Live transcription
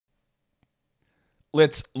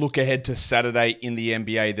Let's look ahead to Saturday in the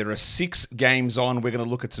NBA. There are 6 games on. We're going to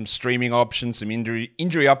look at some streaming options, some injury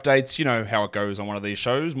updates. You know how it goes on one of these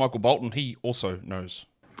shows. Michael Bolton, he also knows.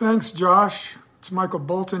 Thanks, Josh. It's Michael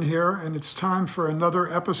Bolton here, and it's time for another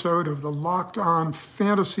episode of the Locked On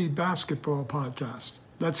Fantasy Basketball Podcast.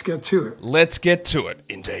 Let's get to it. Let's get to it,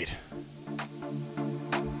 indeed.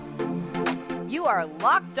 You are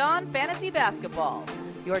Locked On Fantasy Basketball,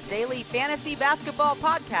 your daily fantasy basketball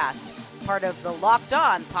podcast. Part of the Locked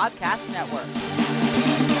On Podcast Network.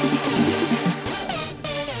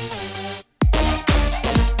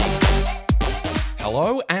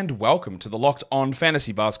 Hello and welcome to the Locked On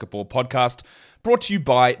Fantasy Basketball Podcast, brought to you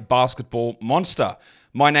by Basketball Monster.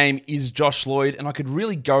 My name is Josh Lloyd, and I could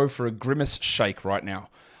really go for a grimace shake right now.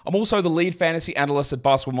 I'm also the lead fantasy analyst at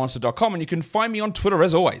basketballmonster.com, and you can find me on Twitter,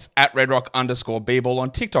 as always, at redrock_bball, on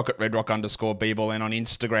TikTok at redrock_bball, and on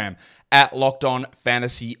Instagram at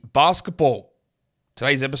LockedOnFantasyBasketball.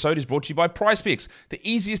 Today's episode is brought to you by PrizePicks, the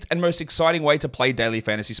easiest and most exciting way to play daily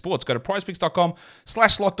fantasy sports. Go to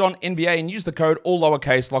prizepicks.com/LockedOnNBA and use the code all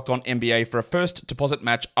lowercase LockedOnNBA for a first deposit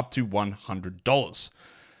match up to $100.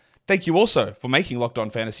 Thank you also for making Locked On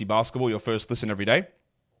Fantasy Basketball your first listen every day.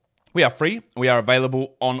 We are free. We are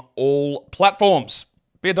available on all platforms.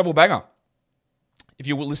 Be a double banger. If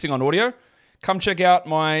you're listening on audio, come check out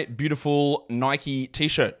my beautiful Nike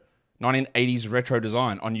t-shirt, 1980s retro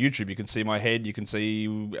design. On YouTube, you can see my head. You can see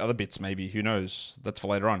other bits maybe. Who knows? That's for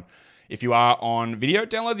later on. If you are on video,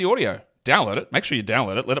 download the audio. Download it. Make sure you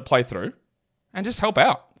download it. Let it play through. And just help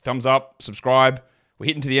out. Thumbs up. Subscribe. We're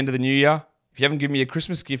hitting to the end of the new year. If you haven't given me a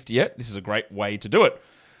Christmas gift yet, this is a great way to do it.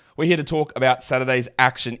 We're here to talk about Saturday's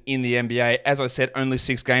action in the NBA. As I said, only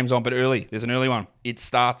 6 games on, but early. There's an early one. It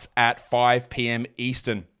starts at 5 p.m.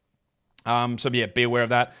 Eastern. So yeah, be aware of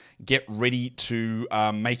that. Get ready to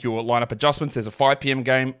make your lineup adjustments. There's a 5 p.m.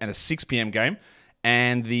 game and a 6 p.m. game.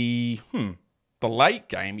 And the late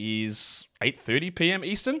game is 8:30 p.m.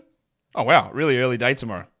 Eastern. Oh, wow. Really early day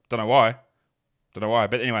tomorrow. Don't know why.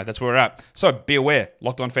 But anyway, that's where we're at. So be aware.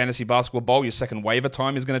 Locked On Fantasy Basketball Bowl, your second waiver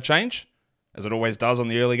time is going to change, as it always does on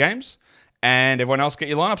the early games. And everyone else, get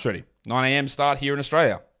your lineups ready. 9 a.m. start here in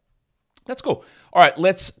Australia. That's cool. All right,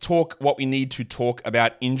 let's talk what we need to talk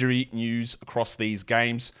about injury news across these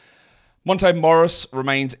games. Monte Morris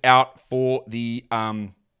remains out for the,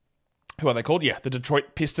 who are they called? Yeah, the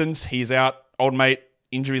Detroit Pistons. He's out. Old mate,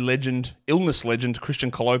 illness legend,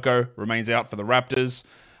 Christian Coloco remains out for the Raptors.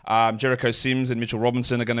 Jericho Sims and Mitchell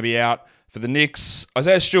Robinson are going to be out for the Knicks.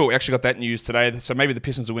 Isaiah Stewart actually got that news today, so maybe the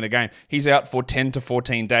Pistons will win a game. He's out for 10 to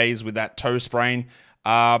 14 days with that toe sprain.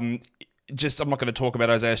 I'm not going to talk about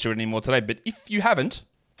Isaiah Stewart anymore today, but if you haven't,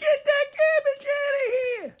 get that garbage out of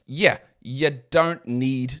here. Yeah, you don't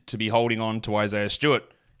need to be holding on to Isaiah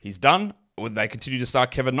Stewart. He's done. Would they continue to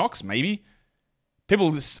start Kevin Knox? Maybe.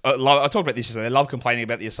 People, I talked about this yesterday. They love complaining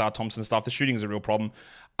about the Asar Thompson stuff. The shooting is a real problem.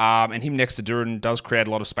 And him next to Duran does create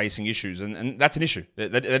a lot of spacing issues. And that's an issue.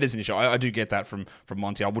 That is an issue. I do get that from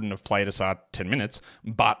Monty. I wouldn't have played Asar 10 minutes.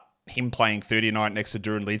 But him playing 30 a night next to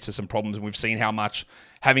Duran leads to some problems. And we've seen how much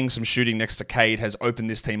having some shooting next to Cade has opened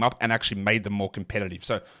this team up and actually made them more competitive.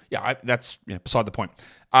 So, yeah, that's beside the point.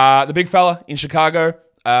 The big fella in Chicago,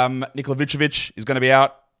 Nikola Vucevic, is going to be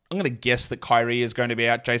out. I'm going to guess that Kyrie is going to be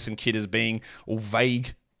out. Jason Kidd is being all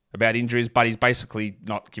vague about injuries, but he's basically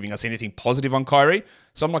not giving us anything positive on Kyrie.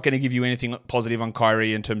 So I'm not going to give you anything positive on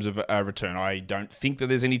Kyrie in terms of a return. I don't think that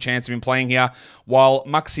there's any chance of him playing here. While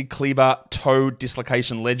Maxi Kleber, toe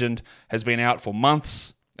dislocation legend, has been out for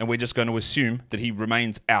months, and we're just going to assume that he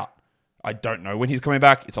remains out. I don't know when he's coming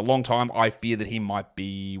back. It's a long time. I fear that he might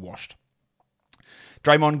be washed.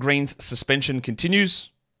 Draymond Green's suspension continues.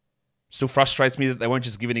 Still frustrates me that they won't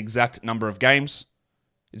just give an exact number of games.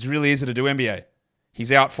 It's really easy to do, NBA.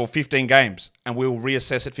 He's out for 15 games, and we'll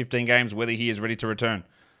reassess at 15 games whether he is ready to return.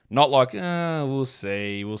 Not like, we'll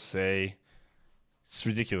see. It's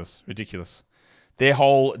ridiculous. Their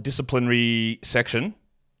whole disciplinary section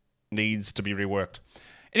needs to be reworked.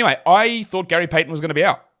 Anyway, I thought Gary Payton was going to be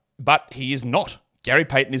out, but he is not. Gary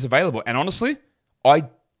Payton is available, and honestly, I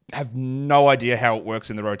have no idea how it works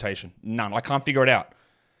in the rotation. None. I can't figure it out.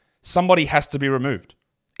 Somebody has to be removed.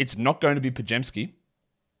 It's not going to be Podziemski.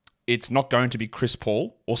 It's not going to be Chris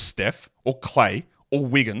Paul or Steph or Clay or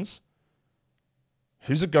Wiggins.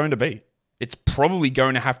 Who's it going to be? It's probably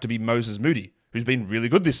going to have to be Moses Moody, who's been really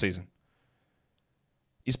good this season.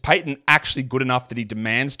 Is Payton actually good enough that he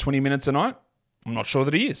demands 20 minutes a night? I'm not sure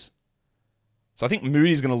that he is. So I think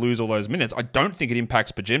Moody's going to lose all those minutes. I don't think it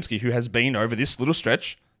impacts Podziemski, who has been, over this little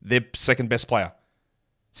stretch, their second best player.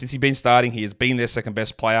 Since he's been starting, he has been their second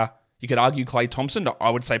best player. You could argue Klay Thompson. I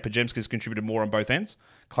would say Podziemski's contributed more on both ends.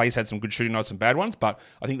 Klay's had some good shooting nights and bad ones, but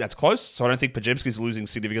I think that's close. So I don't think Podziemski's losing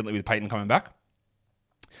significantly with Peyton coming back.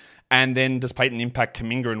 And then does Peyton impact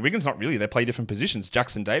Kuminga and Wiggins? Not really. They play different positions.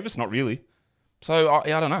 Jackson Davis? Not really. So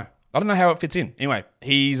I don't know. I don't know how it fits in. Anyway,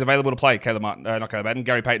 he's available to play. Caleb Martin. Not Caleb Martin.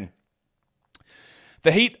 Gary Payton.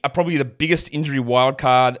 The Heat are probably the biggest injury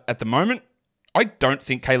wildcard at the moment. I don't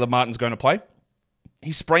think Caleb Martin's going to play.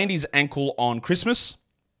 He sprained his ankle on Christmas.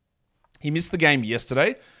 He missed the game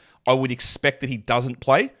yesterday. I would expect that he doesn't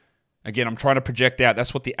play. Again, I'm trying to project out.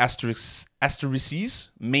 That's what the asterisks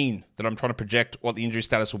mean, that I'm trying to project what the injury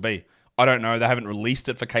status will be. I don't know. They haven't released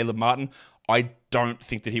it for Caleb Martin. I don't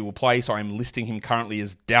think that he will play, so I'm listing him currently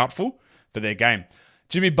as doubtful for their game.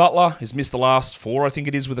 Jimmy Butler has missed the last 4, I think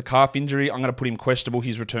it is, with a calf injury. I'm going to put him questionable.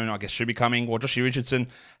 His return, I guess, should be coming. Well, Joshie Richardson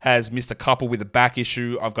has missed a couple with a back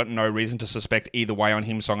issue. I've got no reason to suspect either way on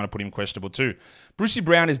him, so I'm going to put him questionable too. Brucey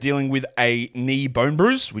Brown is dealing with a knee bone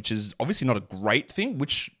bruise, which is obviously not a great thing,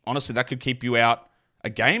 which, honestly, that could keep you out a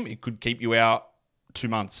game. It could keep you out 2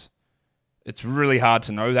 months. It's really hard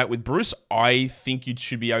to know that with Bruce. I think you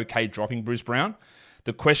should be okay dropping Bruce Brown.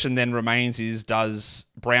 The question then remains is, does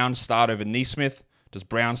Brown start over Nesmith? Does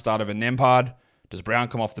Brown start over Nembhard? Does Brown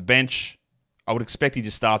come off the bench? I would expect he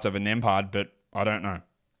just starts over Nembhard, but I don't know.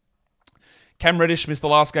 Cam Reddish missed the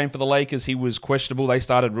last game for the Lakers. He was questionable. They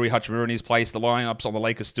started Rui Hachimura in his place. The lineups on the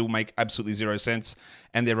Lakers still make absolutely 0 sense,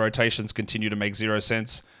 and their rotations continue to make 0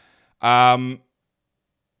 sense. I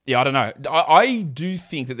don't know. I do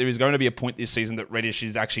think that there is going to be a point this season that Reddish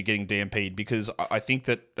is actually getting DMP'd, because I think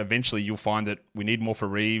that eventually you'll find that we need more for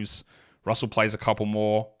Reeves. Russell plays a couple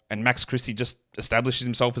more, and Max Christie just establishes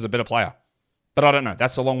himself as a better player. But I don't know.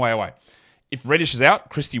 That's a long way away. If Reddish is out,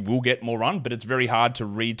 Christie will get more run, but it's very hard to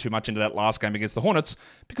read too much into that last game against the Hornets,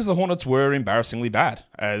 because the Hornets were embarrassingly bad,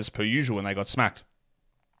 as per usual, when they got smacked.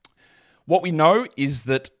 What we know is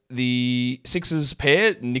that the Sixers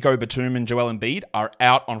pair, Nico Batum and Joel Embiid, are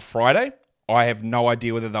out on Friday. I have no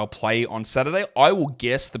idea whether they'll play on Saturday. I will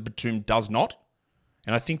guess that Batum does not,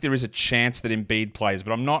 and I think there is a chance that Embiid plays,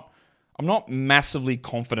 but I'm not massively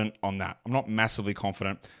confident on that. I'm not massively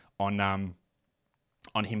confident on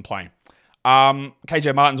him playing.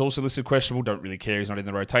 KJ Martin's also listed questionable. Don't really care. He's not in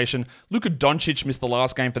the rotation. Luka Doncic missed the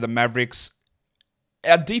last game for the Mavericks.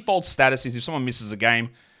 Our default status is if someone misses a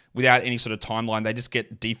game without any sort of timeline, they just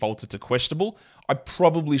get defaulted to questionable. I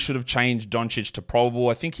probably should have changed Doncic to probable.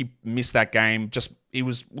 I think he missed that game. He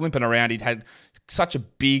was limping around. He'd had such a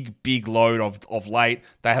big load of late.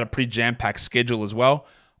 They had a pretty jam-packed schedule as well.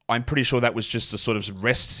 I'm pretty sure that was just a sort of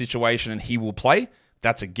rest situation and he will play.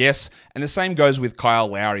 That's a guess. And the same goes with Kyle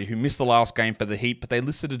Lowry, who missed the last game for the Heat, but they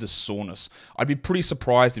listed it as soreness. I'd be pretty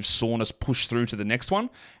surprised if soreness pushed through to the next one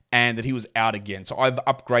and that he was out again. So I've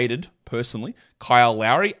upgraded, personally, Kyle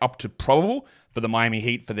Lowry up to probable for the Miami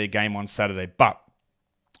Heat for their game on Saturday. But,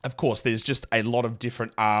 of course, there's just a lot of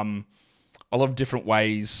different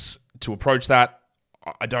ways to approach that.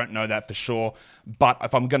 I don't know that for sure, but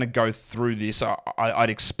if I'm going to go through this, I'd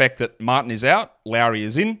expect that Martin is out, Lowry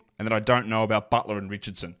is in, and then I don't know about Butler and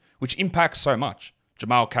Richardson, which impacts so much.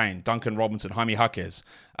 Jamal Cain, Duncan Robinson, Jaime Jaquez,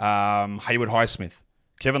 Haywood Highsmith,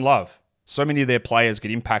 Kevin Love. So many of their players get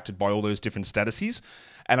impacted by all those different statuses.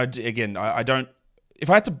 And I'm going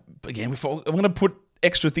to put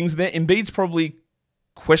extra things there. Embiid's probably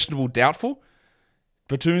questionable, doubtful.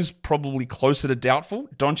 Batum's probably closer to doubtful.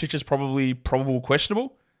 Doncic is probably probable,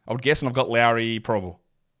 questionable. I would guess, and I've got Lowry probable.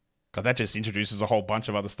 God, that just introduces a whole bunch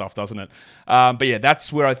of other stuff, doesn't it? But yeah,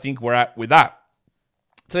 that's where I think we're at with that.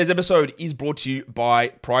 Today's episode is brought to you by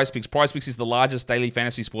PrizePicks. PrizePicks is the largest daily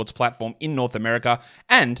fantasy sports platform in North America,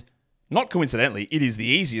 and not coincidentally, it is the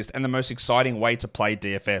easiest and the most exciting way to play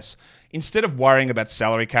DFS. Instead of worrying about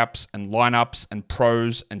salary caps and lineups and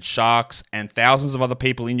pros and sharks and thousands of other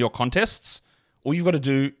people in your contests, all you've got to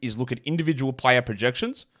do is look at individual player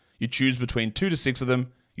projections. You choose between 2 to 6 of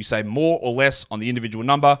them. You say more or less on the individual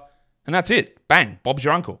number, and that's it. Bang, Bob's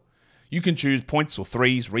your uncle. You can choose points or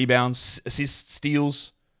threes, rebounds, assists,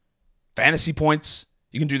 steals, fantasy points.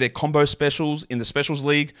 You can do their combo specials in the Specials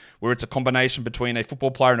League, where it's a combination between a football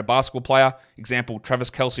player and a basketball player. Example, Travis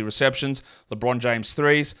Kelce receptions, LeBron James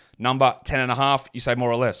threes, number 10.5, you say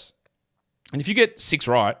more or less. And if you get 6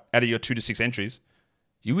 right out of your 2 to 6 entries,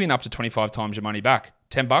 you win up to 25 times your money back.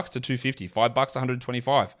 $10 to $250, $5 to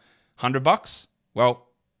 $125, $100, well,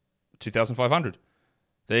 $2,500.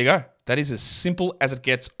 There you go. That is as simple as it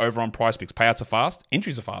gets over on PrizePicks. Payouts are fast,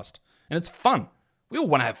 entries are fast, and it's fun. We all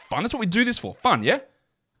want to have fun. That's what we do this for. Fun, yeah?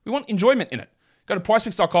 We want enjoyment in it. Go to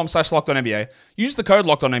PricePicks.com/LockedOnNBA. Use the code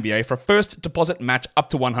LockedOnNBA for a first deposit match up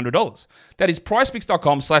to $100. That is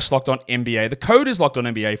PricePicks.com/LockedOnNBA. The code is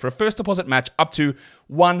LockedOnNBA for a first deposit match up to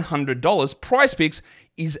 $100. PricePicks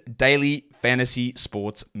is daily fantasy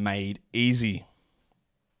sports made easy.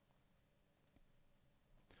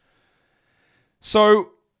 So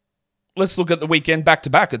let's look at the weekend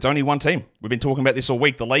back-to-back. It's only one team. We've been talking about this all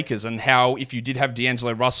week, the Lakers, and how if you did have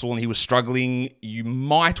D'Angelo Russell and he was struggling, you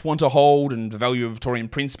might want to hold, and the value of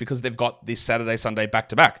Taurean Prince because they've got this Saturday, Sunday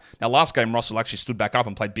back-to-back. Now, last game, Russell actually stood back up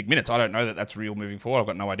and played big minutes. I don't know that that's real moving forward. I've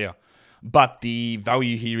got no idea. But the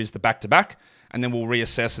value here is the back-to-back, and then we'll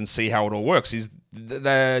reassess and see how it all works.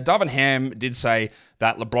 The Darvin Ham did say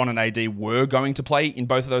that LeBron and AD were going to play in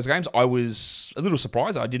both of those games. I was a little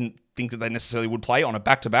surprised. I didn't think that they necessarily would play on a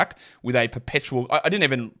back-to-back with a perpetual... I didn't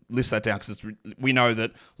even list that down because we know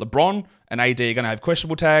that LeBron and AD are going to have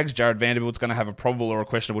questionable tags. Jared Vanderbilt's going to have a probable or a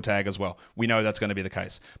questionable tag as well. We know that's going to be the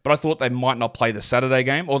case. But I thought they might not play the Sunday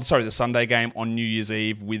game on New Year's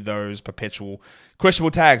Eve with those perpetual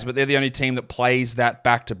questionable tags, but they're the only team that plays that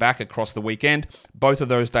back-to-back across the weekend. Both of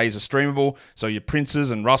those days are streamable, so your Princes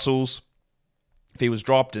and Russells, if he was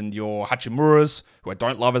dropped, and your Hachimuras, who I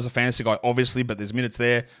don't love as a fantasy guy, obviously, but there's minutes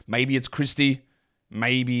there. Maybe it's Christie.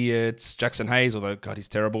 Maybe it's Jackson Hayes, although, God, he's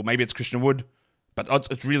terrible. Maybe it's Christian Wood. But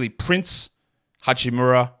it's really Prince,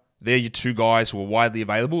 Hachimura. They're your two guys who are widely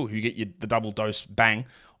available, who get you the double dose bang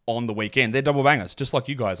on the weekend. They're double bangers, just like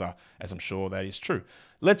you guys are, as I'm sure that is true.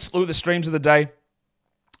 Let's look at the streams of the day.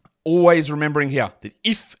 Always remembering here that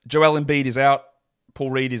if Joel Embiid is out,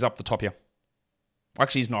 Paul Reed is up the top here.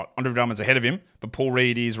 Actually, he's not. Andre Drummond's ahead of him, but Paul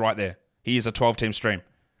Reed is right there. He is a 12-team stream.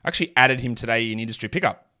 I actually added him today in industry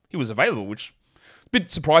pickup. He was available, which is a bit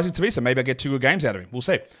surprising to me, so maybe I get 2 good games out of him. We'll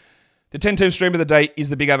see. The 10-team stream of the day is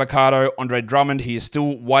the big avocado, Andre Drummond. He is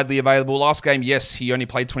still widely available. Last game, yes, he only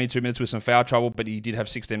played 22 minutes with some foul trouble, but he did have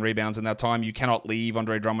 16 rebounds in that time. You cannot leave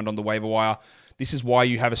Andre Drummond on the waiver wire. This is why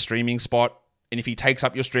you have a streaming spot, and if he takes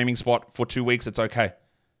up your streaming spot for 2 weeks, it's okay.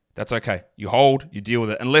 That's okay. You hold, you deal with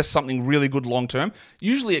it. Unless something really good long-term.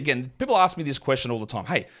 Usually, again, people ask me this question all the time.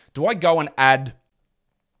 Hey, do I go and add...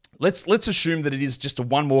 Let's assume that it is just a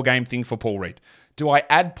one more game thing for Paul Reed. Do I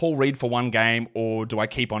add Paul Reed for one game, or do I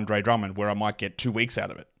keep Andre Drummond where I might get 2 weeks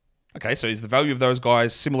out of it? Okay, so is the value of those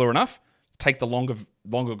guys similar enough? Take the longer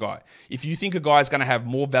guy. If you think a guy is going to have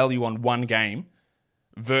more value on one game,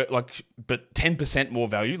 but 10% more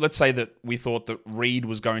value. Let's say that we thought that Reed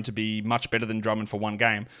was going to be much better than Drummond for one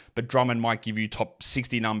game, but Drummond might give you top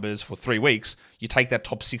 60 numbers for 3 weeks. You take that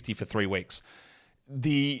top 60 for 3 weeks.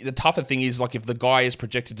 The tougher thing is, like, if the guy is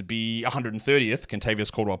projected to be 130th,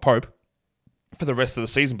 Kentavious Caldwell-Pope, for the rest of the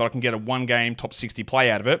season, but I can get a one-game top 60 play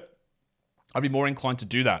out of it, I'd be more inclined to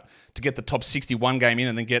do that, to get the top 61 game in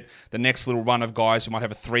and then get the next little run of guys who might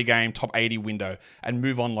have a 3-game top 80 window and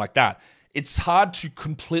move on like that. It's hard to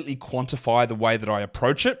completely quantify the way that I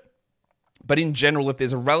approach it, but in general, if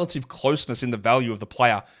there's a relative closeness in the value of the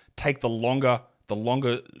player, take the longer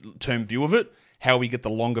term view of it, how we get the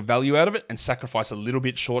longer value out of it, and sacrifice a little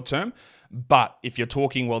bit short term. But if you're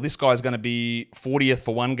talking, well, this guy's going to be 40th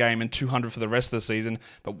for one game and 200 for the rest of the season,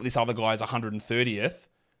 but this other guy's 130th,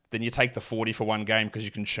 then you take the 40 for one game because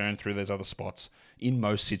you can churn through those other spots in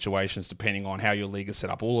most situations, depending on how your league is set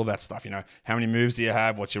up, all of that stuff. You know, how many moves do you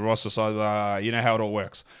have? What's your roster size? You know how it all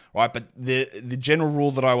works, right? But the general rule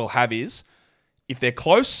that I will have is, if they're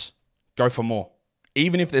close, go for more.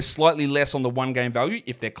 Even if they're slightly less on the one-game value,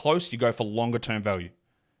 if they're close, you go for longer-term value.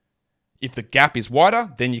 If the gap is wider,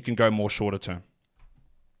 then you can go more shorter-term.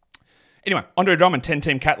 Anyway, Andre Drummond,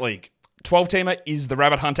 10-team cat league. 12-teamer is the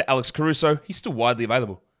rabbit hunter Alex Caruso. He's still widely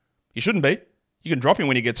available. He shouldn't be. You can drop him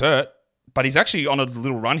when he gets hurt, but he's actually on a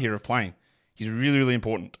little run here of playing. He's really, really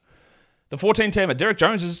important. The 14-teamer, Derek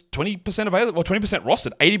Jones, is 20% available, or 20%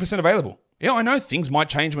 rostered, 80% available. Yeah, I know things might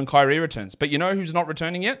change when Kyrie returns, but you know who's not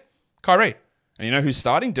returning yet? Kyrie. And you know who's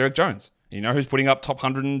starting? Derek Jones. And you know who's putting up top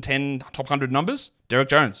 110, top 100 numbers? Derek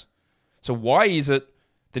Jones. So why is it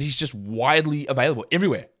that he's just widely available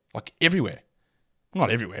everywhere? Like everywhere. Not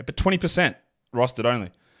everywhere, but 20% rostered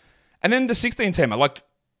only. And then the 16-teamer, like,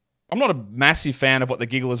 I'm not a massive fan of what the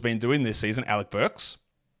Giggle has been doing this season, Alec Burks,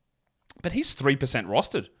 but he's 3%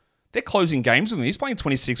 rostered. They're closing games with him. He's playing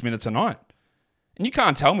 26 minutes a night. And you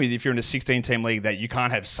can't tell me that if you're in a 16-team league that you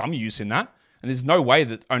can't have some use in that. And there's no way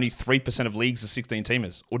that only 3% of leagues are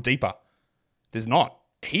 16-teamers or deeper. There's not.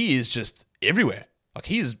 He is just everywhere. Like,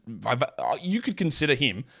 you could consider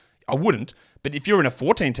him, I wouldn't, but if you're in a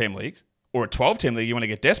 14-team league or a 12-team league, you want to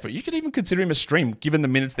get desperate, you could even consider him a stream given the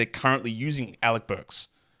minutes they're currently using Alec Burks.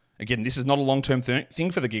 Again, this is not a long-term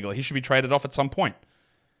thing for the Giggler. He should be traded off at some point.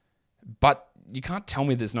 But you can't tell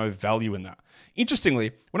me there's no value in that.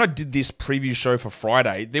 Interestingly, when I did this preview show for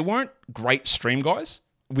Friday, there weren't great stream guys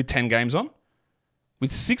with 10 games on.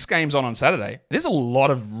 With 6 games on Saturday, there's a lot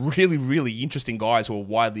of really, really interesting guys who are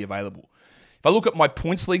widely available. If I look at my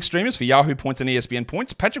points league streamers for Yahoo points and ESPN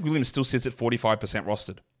points, Patrick Williams still sits at 45%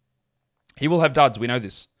 rostered. He will have duds, we know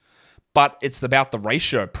this. But it's about the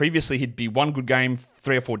ratio. Previously, he'd be 1 good game,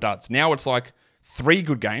 3 or 4 duds. Now it's like 3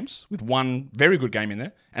 good games with 1 very good game in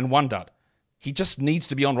there and 1 dud. He just needs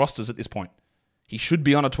to be on rosters at this point. He should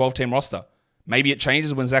be on a 12-team roster. Maybe it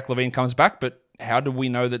changes when Zach LaVine comes back, but how do we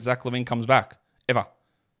know that Zach LaVine comes back? Ever.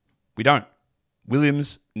 We don't.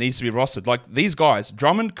 Williams needs to be rostered. Like these guys,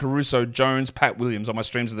 Drummond, Caruso, Jones, Pat Williams on my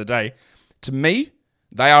streams of the day, to me,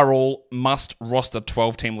 they are all must roster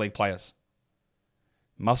 12-team league players.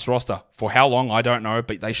 Must roster. For how long, I don't know,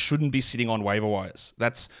 but they shouldn't be sitting on waiver wires.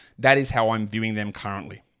 That is how I'm viewing them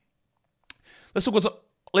currently. Let's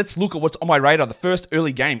look at what's on my radar. The first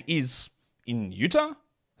early game is in Utah,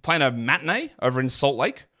 playing a matinee over in Salt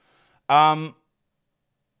Lake. I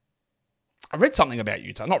read something about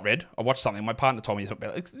Utah. Not read. I watched something. My partner told me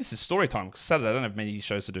about it. This is story time. Saturday, I don't have many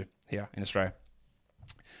shows to do here in Australia.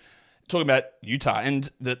 Talking about Utah,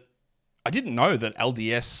 and that I didn't know that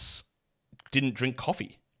LDS didn't drink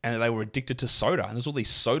coffee and that they were addicted to soda. And there's all these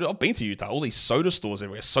soda. I've been to Utah. All these soda stores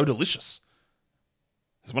everywhere. So delicious.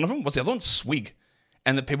 Is one of them? What's the other one? Swig.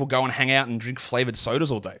 And that people go and hang out and drink flavored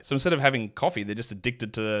sodas all day. So instead of having coffee, they're just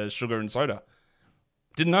addicted to sugar and soda.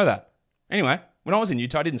 Didn't know that. Anyway, when I was in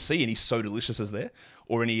Utah, I didn't see any So Deliciouses there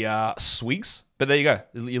or any swigs. But there you go.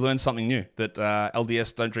 You learn something new, that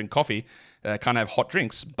LDS don't drink coffee, can't have hot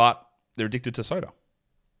drinks, but they're addicted to soda.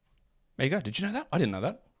 There you go. Did you know that? I didn't know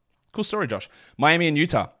that. Cool story, Josh. Miami and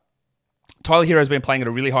Utah. Tyler Hero's been playing at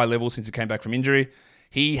a really high level since he came back from injury.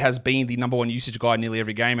 He has been the number 1 usage guy nearly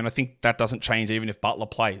every game, and I think that doesn't change even if Butler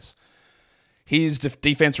plays. His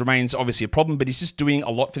defense remains obviously a problem, but he's just doing a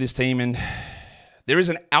lot for this team, and there is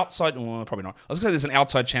an outside, well, probably not. I was going to say there's an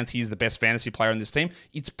outside chance he's the best fantasy player on this team.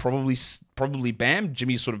 It's probably Bam.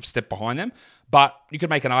 Jimmy's sort of stepped behind them, but you could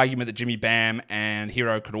make an argument that Jimmy, Bam, and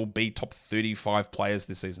Hero could all be top 35 players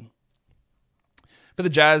this season. For the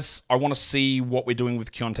Jazz, I want to see what we're doing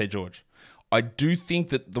with Keontae George. I do think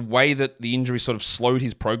that the way that the injury sort of slowed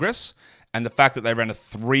his progress and the fact that they ran a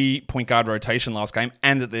 3-point guard rotation last game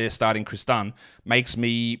and that they're starting Chris Dunn makes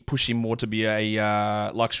me push him more to be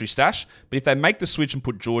a luxury stash. But if they make the switch and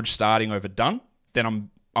put George starting over Dunn, then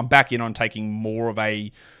I'm back in on taking more of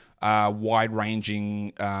a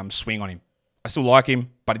wide-ranging swing on him. I still like him,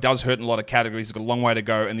 but it does hurt in a lot of categories. He's got a long way to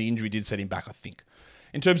go, and the injury did set him back, I think.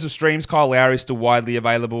 In terms of streams, Kyle Lowry is still widely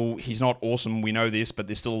available. He's not awesome, we know this, but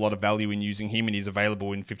there's still a lot of value in using him, and he's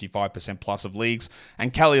available in 55% plus of leagues.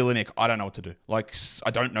 And Kelly Olynyk, I don't know what to do. Like,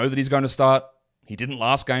 I don't know that he's going to start. He didn't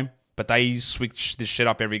last game, but they switch this shit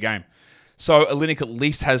up every game. So Olynyk at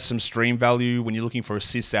least has some stream value when you're looking for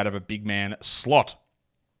assists out of a big man slot.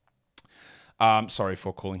 Sorry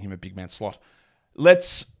for calling him a big man slot.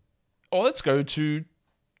 Let's go to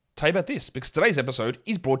tell you about this, because today's episode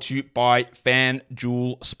is brought to you by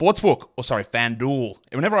FanDuel Sportsbook. Or sorry, FanDuel.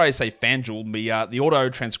 And whenever I say FanDuel, the auto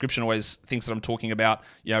transcription always thinks that I'm talking about,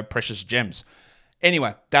 precious gems.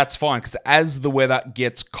 Anyway, that's fine, because as the weather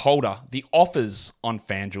gets colder, the offers on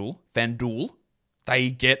FanDuel, they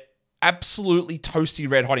get absolutely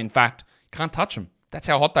toasty red hot. In fact, can't touch them. That's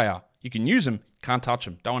how hot they are. You can use them, can't touch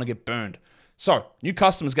them. Don't want to get burned. So, new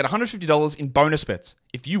customers get $150 in bonus bets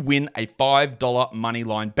if you win a $5 money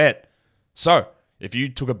line bet. So, if you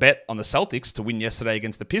took a bet on the Celtics to win yesterday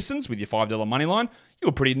against the Pistons with your $5 money line, you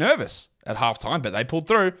were pretty nervous at halftime, but they pulled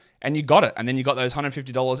through and you got it. And then you got those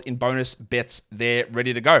 $150 in bonus bets there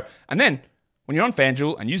ready to go. And then, when you're on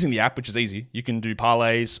FanDuel and using the app, which is easy, you can do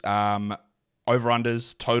parlays,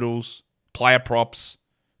 over-unders, totals, player props,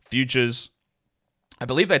 futures. I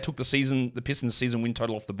believe they took the Pistons season win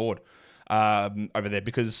total off the board. Over there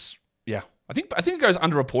because, I think it goes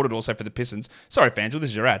underreported also for the Pistons. Sorry, FanDuel,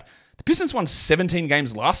 this is your ad. The Pistons won 17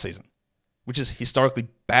 games last season, which is historically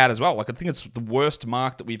bad as well. Like, I think it's the worst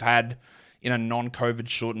mark that we've had in a non-COVID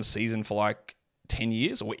shortened season for like 10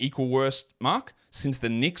 years, or equal worst mark since the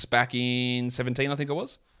Knicks back in 17, I think it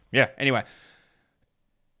was. Yeah, anyway.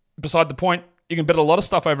 Beside the point, you can bet a lot of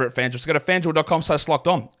stuff over at FanDuel. So go to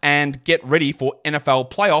FanDuel.com/lockedon and get ready for NFL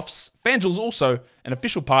playoffs. FanDuel's also an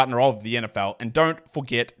official partner of the NFL. And don't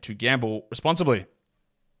forget to gamble responsibly.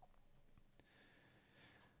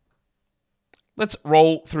 Let's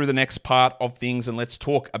roll through the next part of things and let's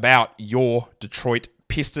talk about your Detroit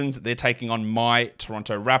Pistons. They're taking on my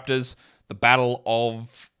Toronto Raptors. The battle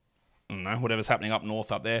of, whatever's happening up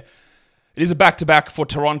north up there. It is a back-to-back for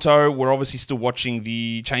Toronto. We're obviously still watching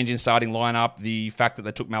the change in starting lineup, the fact that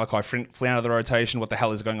they took Malachi Flynn out of the rotation, what the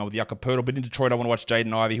hell is going on with Yucca Poeltl. But in Detroit, I want to watch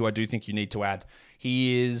Jaden Ivey, who I do think you need to add.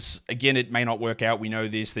 He is, again, it may not work out. We know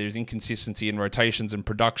this. There's inconsistency in rotations and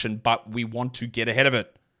production, but we want to get ahead of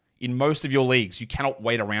it. In most of your leagues, you cannot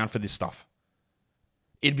wait around for this stuff.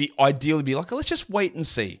 It'd be ideally be like, let's just wait and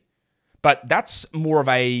see. But that's more of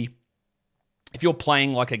a... If you're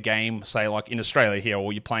playing like a game, say like in Australia here,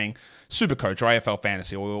 or you're playing Supercoach or AFL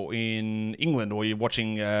Fantasy, or in England, or you're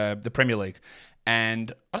watching the Premier League,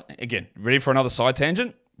 and again, ready for another side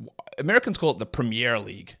tangent? Americans call it the Premier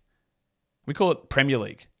League. We call it Premier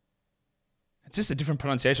League. It's just a different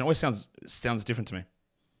pronunciation. It always sounds different to me.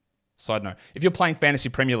 Side note. If you're playing Fantasy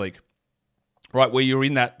Premier League, right, where you're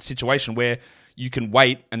in that situation where you can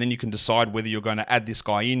wait and then you can decide whether you're going to add this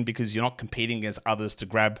guy in because you're not competing against others to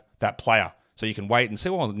grab that player. So you can wait and say,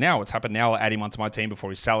 well, now it's happened. Now I'll add him onto my team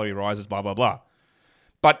before his salary rises, blah, blah, blah.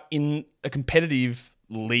 But in a competitive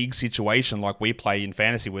league situation like we play in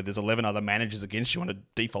fantasy where there's 11 other managers against you on a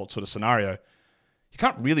default sort of scenario, you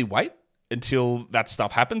can't really wait until that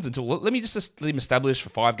stuff happens. Until let me just let him establish for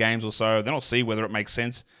 5 games or so. Then I'll see whether it makes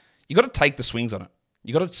sense. You got to take the swings on it.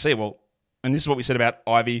 You got to see, well, and this is what we said about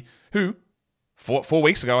Ivy, who 4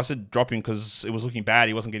 weeks ago I said drop him because it was looking bad.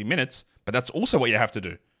 He wasn't getting minutes. But that's also what you have to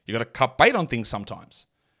do. You got to cut bait on things sometimes.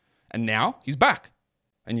 And now he's back.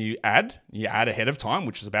 And you add ahead of time,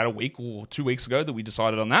 which is about a week or 2 weeks ago that we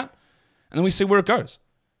decided on that. And then we see where it goes.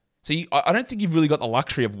 So I don't think you've really got the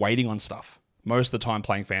luxury of waiting on stuff most of the time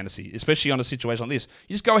playing fantasy, especially on a situation like this.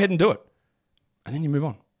 You just go ahead and do it. And then you move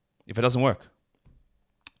on if it doesn't work.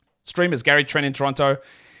 Streamers, Gary Trent in Toronto.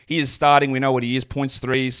 He is starting. We know what he is. Points,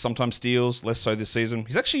 threes, sometimes steals, less so this season.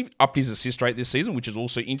 He's actually upped his assist rate this season, which is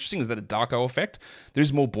also interesting. Is that a Darko effect? There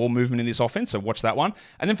is more ball movement in this offense, so watch that one.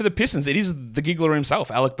 And then for the Pistons, it is the giggler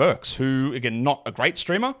himself, Alec Burks, who, again, not a great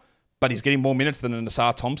streamer, but he's getting more minutes than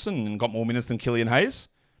Nassar Thompson and got more minutes than Killian Hayes.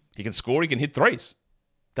 He can score. He can hit threes.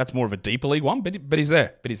 That's more of a deeper league one, but he's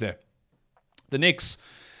there. The Knicks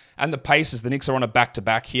and the Pacers. The Knicks are on a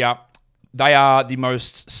back-to-back here. They are the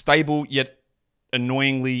most stable yet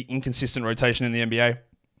annoyingly inconsistent rotation in the NBA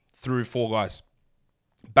through 4 guys.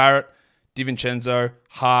 Barrett, DiVincenzo,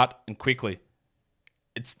 Hart, and Quickly.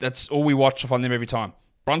 That's all we watch from them every time.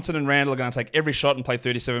 Brunson and Randall are going to take every shot and play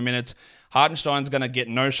 37 minutes. Hartenstein's going to get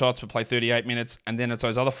no shots but play 38 minutes. And then it's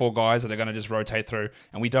those other 4 guys that are going to just rotate through.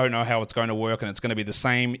 And we don't know how it's going to work. And it's going to be the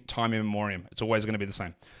same time in memoriam. It's always going to be the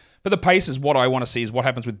same. For the Pacers, what I want to see is what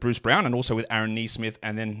happens with Bruce Brown and also with Aaron Nesmith.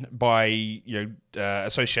 And then by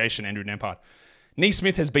association, Andrew Nembhard.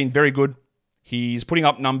 Nesmith has been very good. He's putting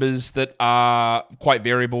up numbers that are quite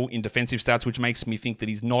variable in defensive stats, which makes me think that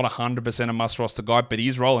he's not 100% a must-roster guy, but he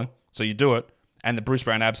is rolling, so you do it. And the Bruce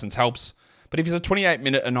Brown absence helps. But if he's a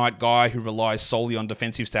 28-minute-a-night guy who relies solely on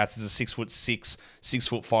defensive stats as a 6'6",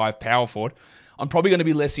 6'5" power forward, I'm probably going to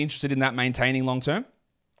be less interested in that maintaining long-term.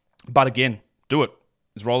 But again, do it.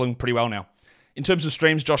 He's rolling pretty well now. In terms of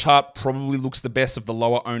streams, Josh Hart probably looks the best of the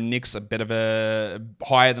lower-owned Knicks, a bit of a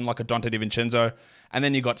higher than like a Dante DiVincenzo. And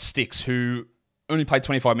then you got Sticks, who only played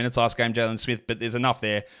 25 minutes last game, Jalen Smith, but there's enough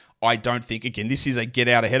there. I don't think, again, this is a get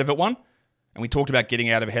out ahead of it one. And we talked about getting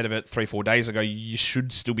out ahead of it 3-4 days ago. You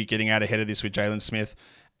should still be getting out ahead of this with Jalen Smith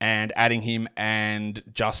and adding him and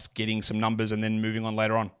just getting some numbers and then moving on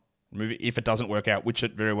later on. If it doesn't work out, which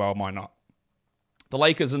it very well might not. The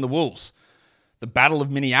Lakers and the Wolves. The Battle of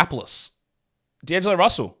Minneapolis. D'Angelo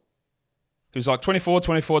Russell, who's like 24,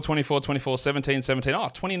 24, 24, 24, 17, 17. Oh,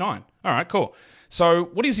 29. All right, cool. So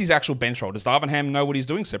what is his actual bench role? Does Darvin Ham know what he's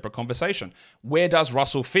doing? Separate conversation. Where does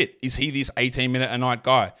Russell fit? Is he this 18-minute-a-night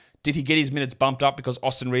guy? Did he get his minutes bumped up because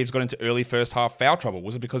Austin Reeves got into early first half foul trouble?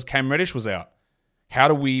 Was it because Cam Reddish was out? How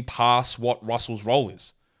do we pass what Russell's role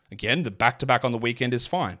is? Again, the back-to-back on the weekend is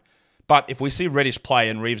fine. But if we see Reddish play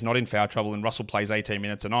and Reeves not in foul trouble and Russell plays 18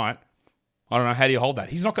 minutes a night, I don't know, how do you hold that?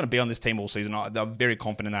 He's not going to be on this team all season. I'm very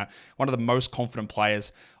confident in that. One of the most confident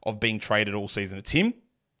players of being traded all season. It's him,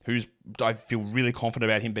 I feel really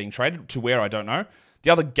confident about him being traded. To where, I don't know. The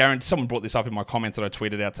other guarantee, someone brought this up in my comments that I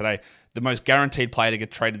tweeted out today. The most guaranteed player to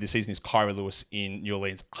get traded this season is Kyrie Lewis in New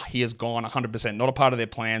Orleans. He has gone 100%, not a part of their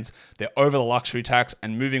plans. They're over the luxury tax,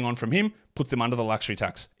 and moving on from him puts them under the luxury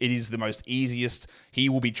tax. It is the most easiest. He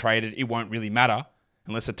will be traded. It won't really matter.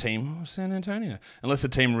 Unless a team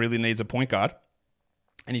really needs a point guard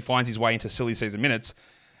and he finds his way into silly season minutes,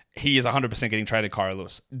 he is 100% getting traded, Kyrie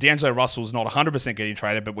Lewis. D'Angelo Russell's not 100% getting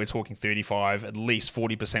traded, but we're talking 35, at least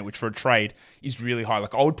 40%, which for a trade is really high.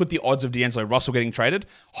 Like, I would put the odds of D'Angelo Russell getting traded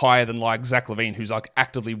higher than like Zach LaVine, who's like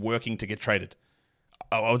actively working to get traded.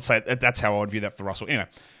 I would say that's how I would view that for Russell. Anyway,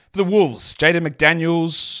 For the Wolves, Jaden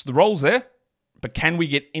McDaniels, the role's there, but can we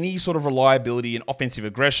get any sort of reliability in offensive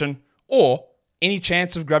aggression or any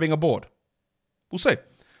chance of grabbing a board? We'll see. I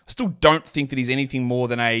still don't think that he's anything more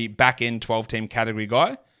than a back-end 12-team category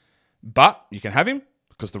guy, but you can have him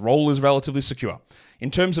because the role is relatively secure.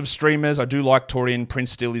 In terms of streamers, I do like Taurean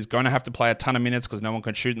Prince still. He's going to have to play a ton of minutes because no one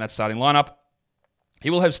can shoot in that starting lineup. He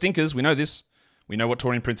will have stinkers. We know this. We know what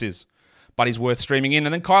Taurean Prince is. But he's worth streaming in.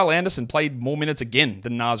 And then Kyle Anderson played more minutes again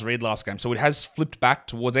than Naz Reid last game. So it has flipped back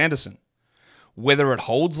towards Anderson. Whether it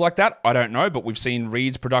holds like that, I don't know. But we've seen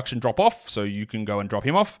Reid's production drop off. So you can go and drop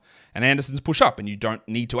him off. And Anderson's push up. And you don't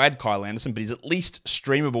need to add Kyle Anderson. But he's at least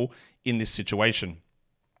streamable in this situation.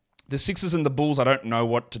 The Sixers and the Bulls, I don't know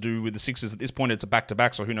what to do with the Sixers at this point. It's a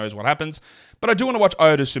back-to-back, so who knows what happens. But I do want to watch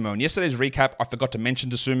Ayo Dosunmu. In yesterday's recap, I forgot to mention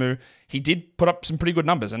Dosunmu. He did put up some pretty good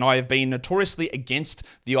numbers, and I have been notoriously against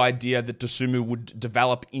the idea that Dosunmu would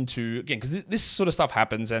develop into, again, because this sort of stuff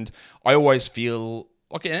happens, and I always feel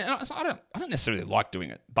like, I don't necessarily like doing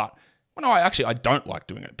it, but I don't like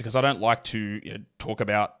doing it because I don't like to talk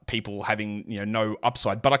about people having no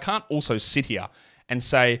upside. But I can't also sit here and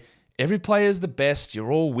say, every player's the best,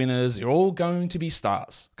 you're all winners, you're all going to be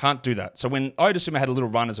stars. Can't do that. So when Ayo Dosunmu had a little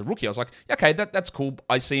run as a rookie, I was like, okay, that's cool.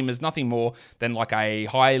 I see him as nothing more than like a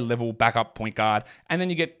high-level backup point guard. And then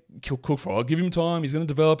you get cooked for, I'll give him time, he's going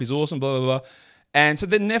to develop, he's awesome, blah, blah, blah. And so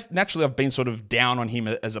then naturally I've been sort of down on him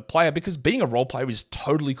as a player because being a role player is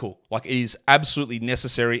totally cool. Like it is absolutely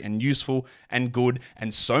necessary and useful and good.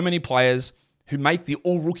 And so many players who make the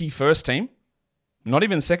all-rookie first team, not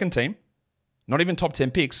even second team, not even top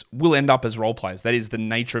 10 picks, will end up as role players. That is the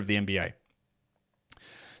nature of the NBA.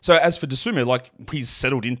 So as for Dosunmu, like he's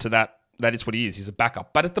settled into that. That is what he is. He's a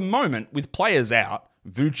backup. But at the moment, with players out,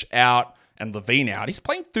 Vooch out and Levine out, he's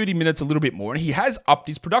playing 30 minutes a little bit more, and he has upped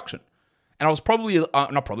his production. And I was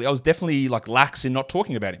I was definitely like lax in not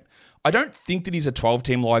talking about him. I don't think that he's a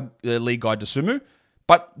 12-team league guy, Dosunmu.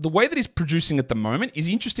 But the way that he's producing at the moment is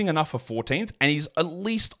interesting enough for 14s, and he's at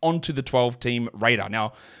least onto the 12-team radar.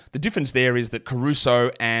 Now, the difference there is that Caruso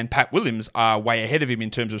and Pat Williams are way ahead of him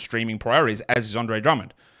in terms of streaming priorities, as is Andre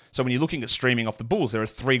Drummond. So when you're looking at streaming off the Bulls, there are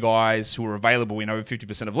 3 guys who are available in over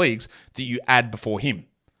 50% of leagues that you add before him.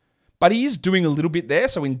 But he is doing a little bit there.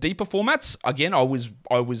 So in deeper formats, again, I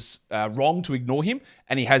was wrong to ignore him,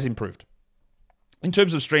 and he has improved. In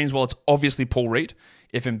terms of streams, well, it's obviously Paul Reed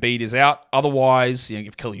if Embiid is out. Otherwise,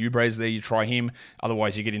 if Kelly Oubre is there, you try him.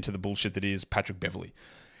 Otherwise, you get into the bullshit that is Patrick Beverley.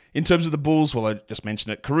 In terms of the Bulls, well, I just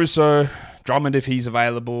mentioned it. Caruso, Drummond if he's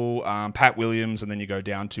available, Pat Williams, and then you go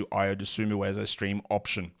down to Ayo Dosunmu as a stream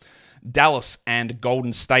option. Dallas and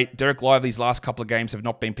Golden State. Derek Lively's last couple of games have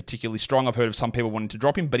not been particularly strong. I've heard of some people wanting to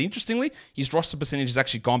drop him, but interestingly, his roster percentage has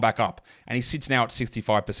actually gone back up, and he sits now at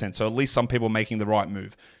 65%, so at least some people are making the right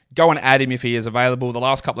move. Go and add him if he is available. The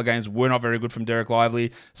last couple of games were not very good from Derek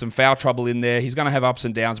Lively. Some foul trouble in there. He's going to have ups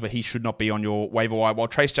and downs, but he should not be on your waiver wire, while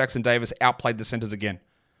Trace Jackson-Davis outplayed the centers again.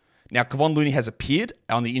 Now, Kevon Looney has appeared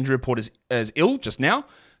on the injury report as ill just now,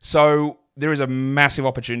 so there is a massive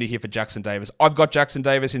opportunity here for Jackson Davis. I've got Jackson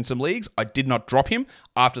Davis in some leagues. I did not drop him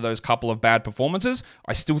after those couple of bad performances.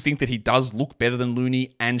 I still think that he does look better than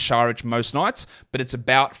Looney and Šarić most nights, but it's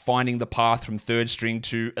about finding the path from third string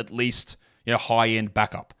to at least high-end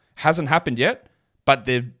backup. Hasn't happened yet, but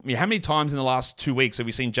how many times in the last 2 weeks have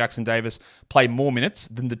we seen Jackson Davis play more minutes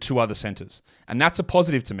than the 2 other centers? And that's a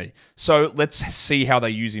positive to me. So let's see how they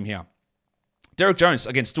use him here. Derek Jones,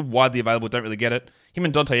 again, still widely available, don't really get it. Him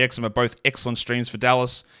and Dante Exum are both excellent streams for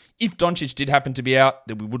Dallas. If Doncic did happen to be out,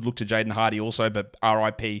 then we would look to Jaden Hardy also, but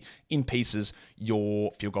RIP in pieces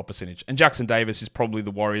your field goal percentage. And Jackson Davis is probably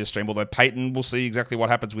the Warriors stream, although Peyton, we'll see exactly what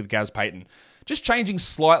happens with Gaz Peyton. Just changing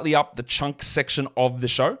slightly up the chunk section of the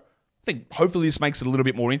show. I think hopefully this makes it a little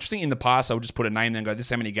bit more interesting. In the past, I would just put a name there and go, this is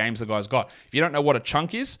how many games the guy's got. If you don't know what a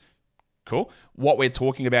chunk is, cool. What we're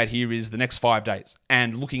talking about here is the next 5 days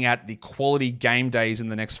and looking at the quality game days in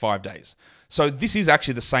the next 5 days. So this is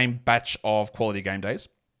actually the same batch of quality game days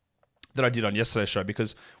that I did on yesterday's show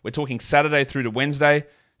because we're talking Saturday through to Wednesday.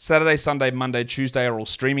 Saturday, Sunday, Monday, Tuesday are all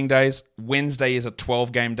streaming days. Wednesday is a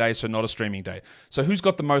 12-game day, so not a streaming day. So who's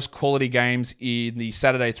got the most quality games in the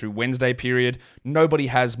Saturday through Wednesday period? Nobody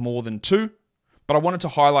has more than 2, but I wanted to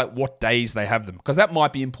highlight what days they have them because that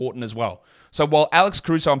might be important as well. So while Alex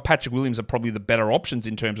Caruso and Patrick Williams are probably the better options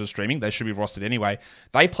in terms of streaming, they should be rostered anyway,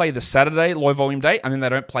 they play the Saturday low-volume day, and then they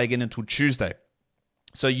don't play again until Tuesday.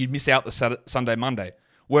 So you miss out the Sunday, Monday.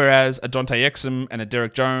 Whereas a Dante Exum and a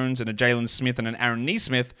Derek Jones and a Jalen Smith and an Aaron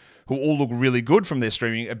Nesmith, who all look really good from their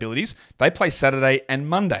streaming abilities, they play Saturday and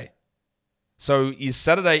Monday. So is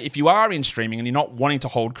Saturday, if you are in streaming and you're not wanting to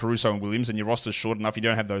hold Caruso and Williams and your roster's short enough, you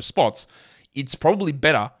don't have those spots, it's probably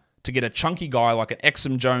better to get a chunky guy like an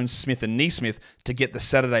Exum, Jones, Smith, and Nesmith to get the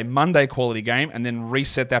Saturday, Monday quality game and then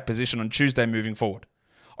reset that position on Tuesday moving forward.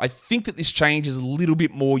 I think that this change is a little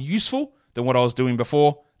bit more useful than what I was doing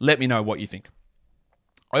before. Let me know what you think.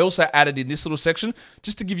 I also added in this little section,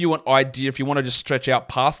 just to give you an idea if you want to just stretch out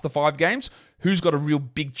past the 5 games, who's got a real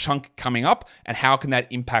big chunk coming up and how can that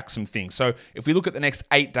impact some things. So if we look at the next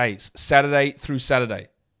 8 days, Saturday through Saturday,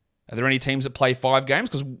 are there any teams that play 5 games?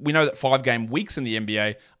 Because we know that 5-game weeks in the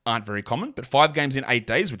NBA aren't very common, but 5 games in 8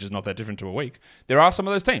 days, which is not that different to a week, there are some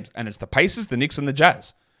of those teams. And it's the Pacers, the Knicks, and the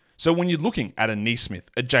Jazz. So when you're looking at a Nesmith,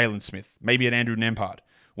 a Jalen Smith, maybe an Andrew Nembhard,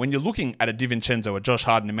 when you're looking at a DiVincenzo, a Josh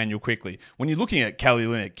Harden, Emmanuel Quickly, when you're looking at Kelly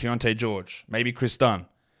Olynyk, Keontae George, maybe Chris Dunn,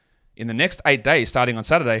 in the next 8 days, starting on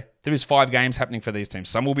Saturday, there is 5 games happening for these teams.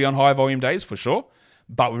 Some will be on high volume days for sure,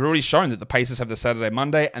 but we've already shown that the Pacers have the Saturday,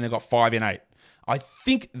 Monday, and they've got 5 in 8. I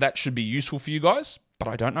think that should be useful for you guys, but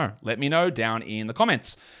I don't know. Let me know down in the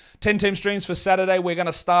comments. 10-team streams for Saturday. We're going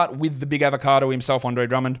to start with the big avocado himself, Andre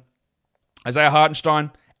Drummond, Isaiah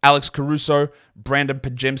Hartenstein, Alex Caruso, Brandon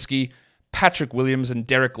Pajemski, Patrick Williams, and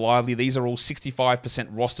Derek Lively. These are all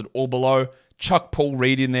 65% rostered or below. Chuck Paul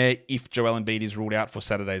Reed in there if Joel Embiid is ruled out for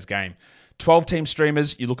Saturday's game. 12-team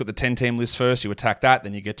streamers, you look at the 10-team list first, you attack that,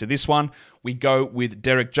 then you get to this one. We go with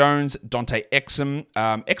Derek Jones, Dante Exum.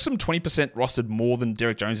 Exum 20% rostered more than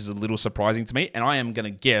Derek Jones is a little surprising to me, and I am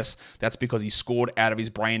going to guess that's because he scored out of his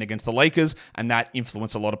brain against the Lakers, and that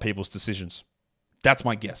influenced a lot of people's decisions. That's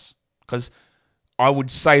my guess, because I would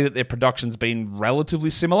say that their production's been relatively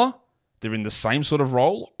similar. They're in the same sort of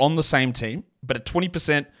role, on the same team, but a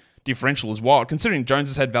 20% differential is wild, considering Jones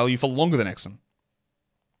has had value for longer than Exum.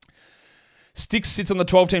 Sticks sits on the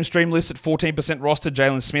 12-team stream list at 14% rostered.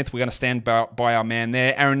 Jalen Smith, we're going to stand by our man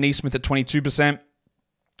there. Aaron Nesmith at 22%.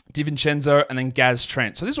 DiVincenzo, and then Gaz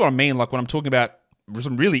Trent. So this is what I mean, like when I'm talking about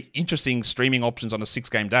some really interesting streaming options on a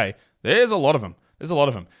 6-game day, there's a lot of them.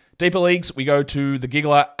 Deeper leagues, we go to the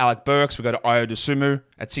Giggler, Alec Burks. We go to Ayo Dosunmu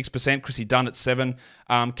at 6%, Chrissy Dunn at 7%,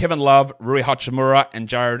 Kevin Love, Rui Hachimura, and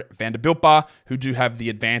Jared Vanderbilt, who do have the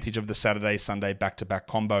advantage of the Saturday-Sunday back-to-back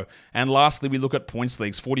combo. And lastly, we look at points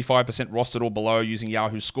leagues, 45% rostered or below using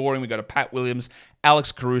Yahoo scoring. We go to Pat Williams,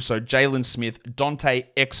 Alex Caruso, Jalen Smith, Dante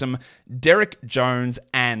Exum, Derek Jones,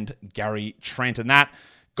 and Gary Trent. And that,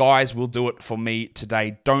 guys, will do it for me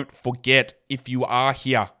today. Don't forget, if you are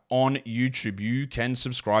here on YouTube, you can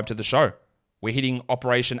subscribe to the show. We're hitting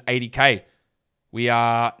Operation 80K. We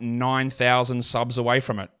are 9,000 subs away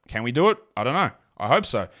from it. Can we do it? I don't know. I hope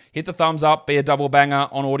so. Hit the thumbs up, be a double banger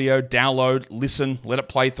on audio, download, listen, let it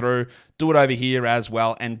play through. Do it over here as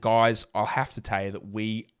well. And guys, I'll have to tell you that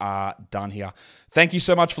we are done here. Thank you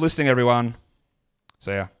so much for listening, everyone.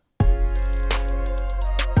 See ya.